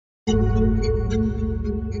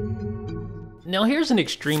Now here's an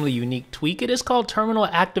extremely unique tweak. It is called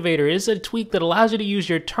TerminalActivator. It is a tweak that allows you to use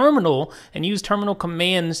your terminal and use terminal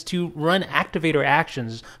commands to run Activator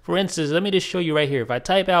actions. For instance, let me just show you right here. If I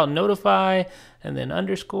type out notify and then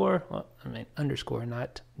underscore, well, I mean underscore,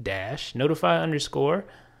 not dash, notify underscore,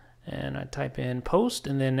 and I type in post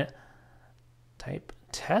and then type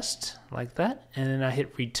test like that, and then I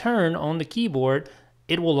hit return on the keyboard,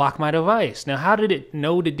 it will lock my device. Now, how did it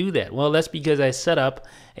know to do that? Well, that's because I set up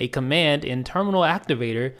a command in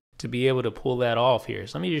TerminalActivator to be able to pull that off here.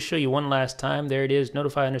 So let me just show you one last time. There it is,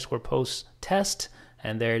 notify underscore post test,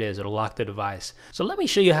 and there it is, it'll lock the device. So let me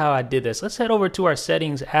show you how I did this. Let's head over to our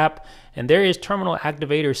settings app, and there is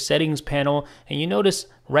TerminalActivator settings panel, and you notice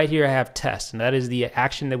right here I have test, and that is the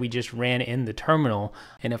action that we just ran in the terminal.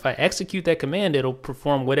 And if I execute that command, it'll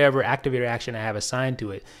perform whatever Activator action I have assigned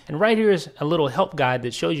to it. And right here is a little help guide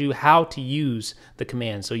that shows you how to use the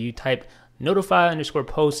command. So you type notify underscore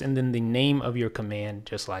post and then the name of your command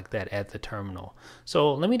just like that at the terminal.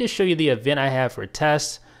 So let me just show you the event I have for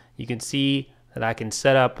test. You can see that I can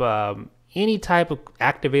set up any type of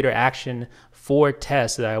Activator action for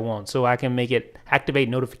tests that I want. So I can make it activate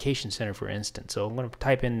notification center, for instance. So I'm going to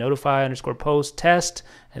type in notify underscore post test,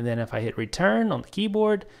 and then if I hit return on the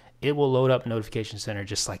keyboard, it will load up notification center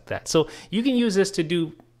just like that. So you can use this to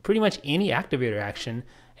do pretty much any Activator action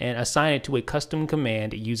and assign it to a custom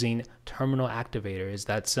command using TerminalActivator. It's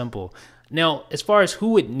that simple. Now, as far as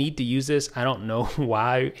who would need to use this, I don't know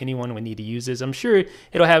why anyone would need to use this. I'm sure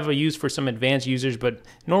it'll have a use for some advanced users, but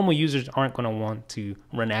normal users aren't going to want to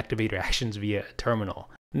run Activator actions via a terminal.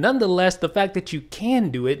 Nonetheless, the fact that you can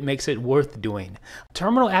do it makes it worth doing.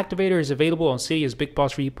 TerminalActivator is available on Cydia's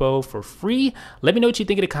BigBoss repo for free. Let me know what you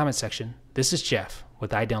think in the comment section. This is Jeff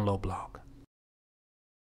with iDownloadBlog.